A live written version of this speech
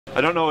I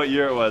don't know what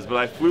year it was, but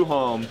I flew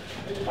home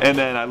and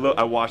then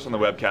I watched on the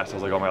webcast. I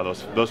was like, oh my god,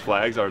 those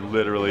flags are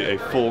literally a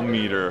full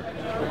meter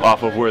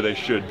off of where they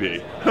should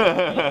be.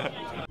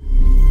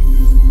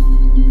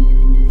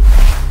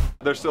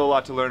 There's still a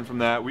lot to learn from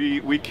that.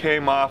 We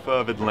came off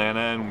of Atlanta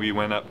and we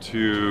went up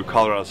to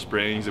Colorado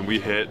Springs and we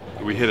hit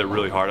it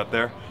really hard up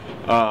there.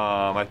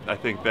 I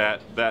think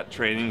that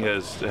training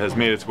has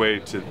made its way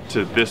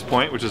to this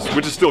point, which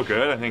is still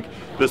good. I think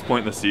this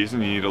point in the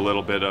season you need a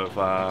little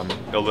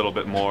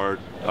bit more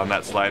on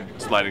that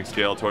sliding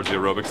scale towards the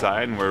aerobic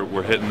side, and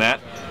we're hitting that.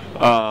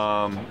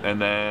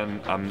 And then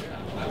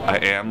I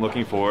am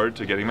looking forward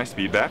to getting my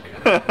speed back,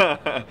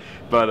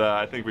 but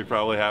I think we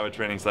probably have a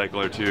training cycle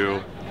or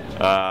two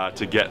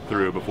to get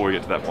through before we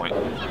get to that point.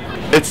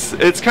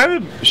 It's kind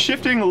of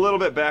shifting a little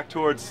bit back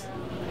towards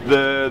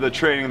the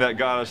training that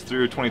got us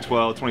through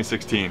 2012,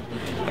 2016.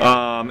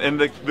 And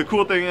the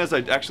cool thing is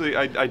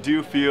I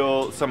do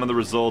feel some of the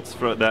results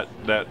for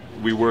that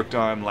we worked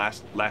on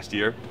last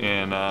year,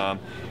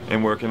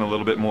 and working a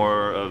little bit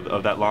more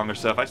of that longer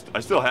stuff. I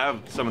still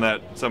have some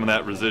of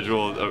that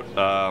residual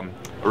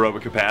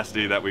aerobic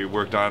capacity that we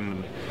worked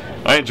on.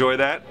 I enjoy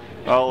that.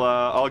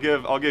 I'll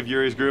give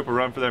Yuri's group a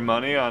run for their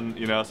money on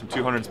some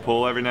 200s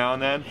pull every now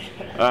and then.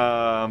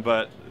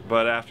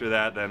 But after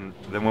that, then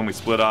when we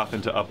split off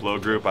into up-low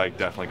group, I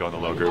definitely go in the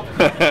low group.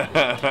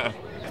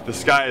 The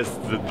sky is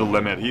the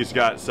limit. He's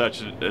got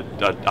such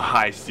a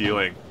high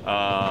ceiling,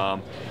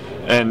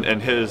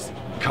 and his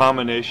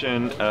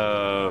combination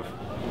of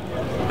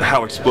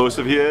how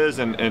explosive he is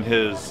and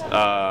his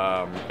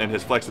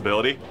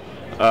flexibility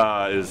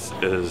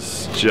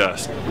is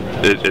just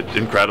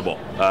incredible.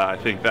 I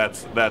think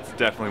that's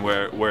definitely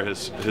where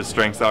his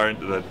strengths are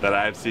that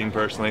I've seen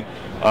personally.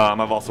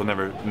 I've also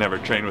never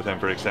trained with him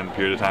for an extended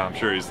period of time. I'm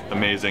sure he's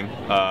amazing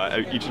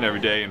each and every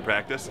day in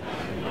practice,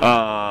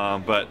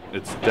 but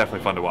it's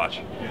definitely fun to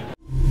watch.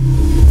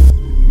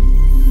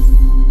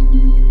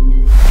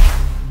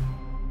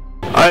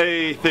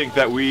 I think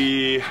that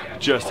we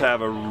just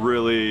have a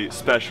really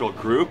special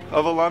group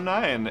of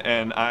alumni,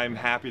 and I'm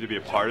happy to be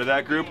a part of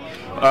that group.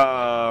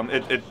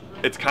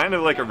 It's kind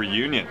of like a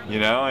reunion,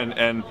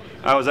 and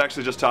I was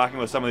actually just talking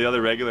with some of the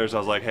other regulars. I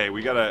was like, hey,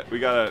 we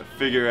gotta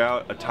figure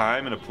out a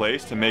time and a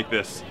place to make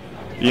this,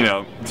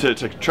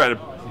 to try to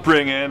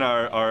bring in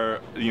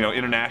our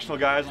international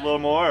guys a little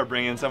more, or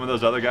bring in some of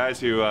those other guys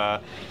who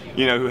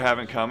who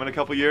haven't come in a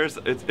couple years.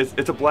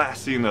 It's a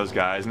blast seeing those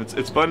guys, and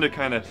it's fun to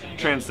kind of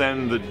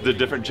transcend the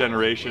different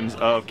generations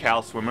of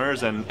Cal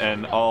swimmers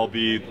and all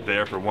be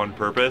there for one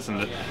purpose,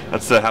 and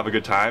that's to have a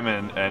good time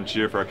and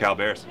cheer for our Cal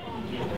Bears.